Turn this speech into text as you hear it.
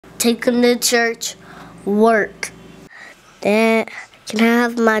take him to church, work. Dad, can I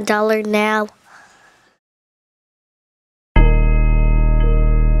have my dollar now?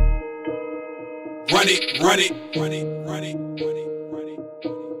 Run it, run it, run it, run it, run it,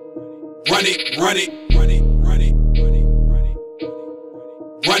 run it, run it, run it, run it, run it,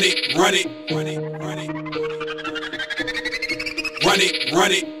 run it, run it, run it, run it, run it, run it,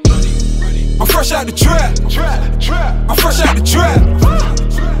 run it. I'm fresh out the trap, I'm fresh out the trap.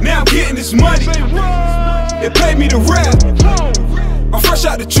 Now I'm getting this money, it paid me to rap. I'm fresh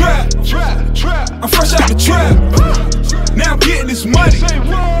out the trap, I'm fresh out the trap. Now I'm getting this money,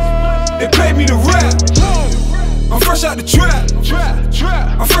 it paid me to rap. I'm fresh out the trap,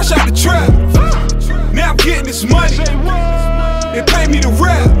 I'm fresh out the trap. Now I'm getting this money, it paid me to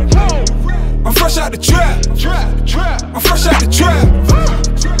rap. I'm fresh out the trap, I'm fresh out the trap.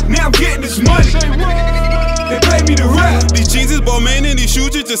 Now I'm getting this money, they pay me to rap. These jeans is Balmain and these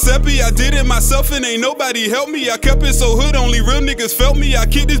shoes are Giuseppe. I did it myself and ain't nobody helped me. I kept it so hood, only real niggas felt me. I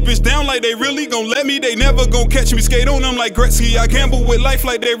kick this bitch down like they really gon' let me. They never gon' catch me, skate on them like Gretzky. I gamble with life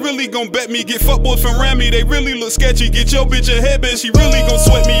like they really gon' bet me. Get fuckboys from around me, they really look sketchy. Get your bitch a headband, she really gon'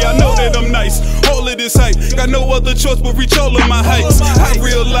 sweat me. I know that I'm nice, all of this hype. Got no other choice but reach all of my heights. I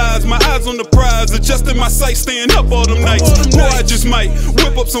realize my eyes on the prize, adjusting my sight, staying up all them nights. Boy, I just might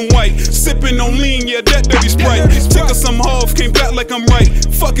whip up some white, sipping on lean, yeah, that dirty Sprite. Took us some off, came back like I'm right.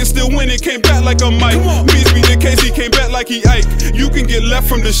 Fucking still winning, came back like I'm Mike. Means me the case, he came back like he Ike. You can get left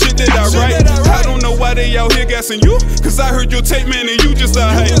from the shit that I write. I don't know why they out here gassing you, cause I heard your tape, man, and you just a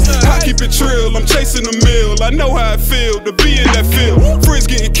hype. I keep it trill, I'm chasing the mill. I know how it feel to be in that field. Friends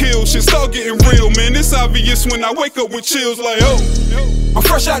getting killed, shit start getting real, man. It's obvious when I wake up with chills like, oh. I'm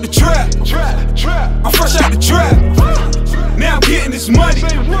fresh out the trap, I'm fresh out the trap. Now I'm getting this money,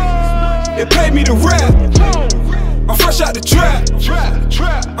 it paid me to rap. I'm fresh out the trap,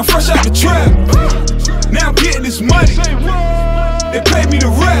 I'm fresh out the trap. Now I'm getting this money, it paid me to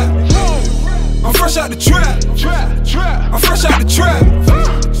rap. I'm fresh out the trap, I'm fresh out the trap.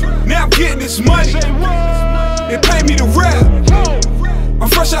 Now I'm getting this money, it paid me to rap. I'm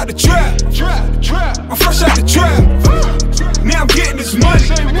fresh out the trap, I'm fresh out the trap. Now I'm getting this money,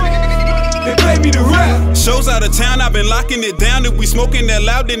 they pay me to rap. Shows out of town, I've been locking it down. If we smoking that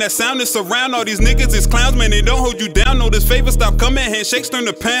loud, then that sound is surround. All these niggas is clowns, man, they don't hold you down. No, this favor stop coming, handshakes turn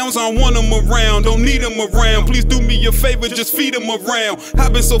to pounds. I don't want them around, don't need them around. Please do me a favor, just feed them around.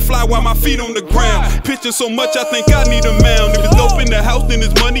 I've been so fly while my feet on the ground. Pitching so much, I think I need a mound. If it's dope in the house, then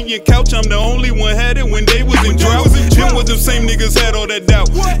it's money and couch. I'm the only one had it when they was in drought. Them was them same niggas had all that doubt.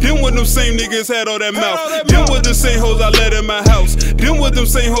 Them was them same niggas had all that mouth. Them was the same hoes I let in my house. Them was them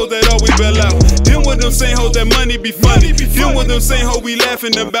same hoes that always bail out. Them was them same hoes that money be funny. Them was them same hoes we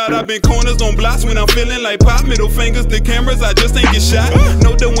laughing about. I been corners on blocks when I'm feeling like pop. Middle fingers to cameras, I just ain't get shot.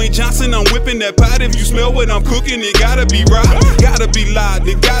 No Dwayne Johnson, I'm whipping that pot. If you smell what I'm cooking, it gotta be right. Gotta be loud,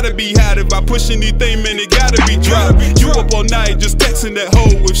 it gotta be hot. If I push anything, man, it gotta be dropped. You up all night just texting that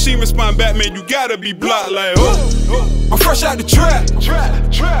hoe. If she respond back, man, you gotta be blocked like, oh. I'm fresh out the trap,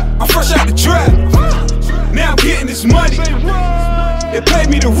 I'm fresh out the trap. Now I'm getting this money, it paid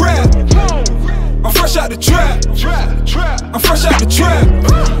me to rap. I'm fresh out the trap, I'm fresh out the trap.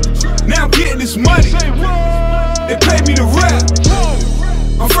 Now I'm getting this money, it paid me to rap.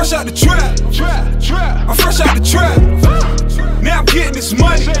 I'm fresh out the trap, I'm fresh out the trap. Now I'm getting this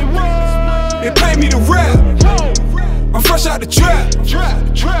money, it paid me to rap. I'm fresh out the trap,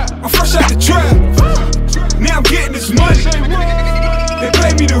 I'm fresh out the trap. Now I'm getting this money, they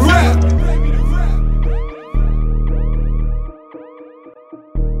pay me to rap.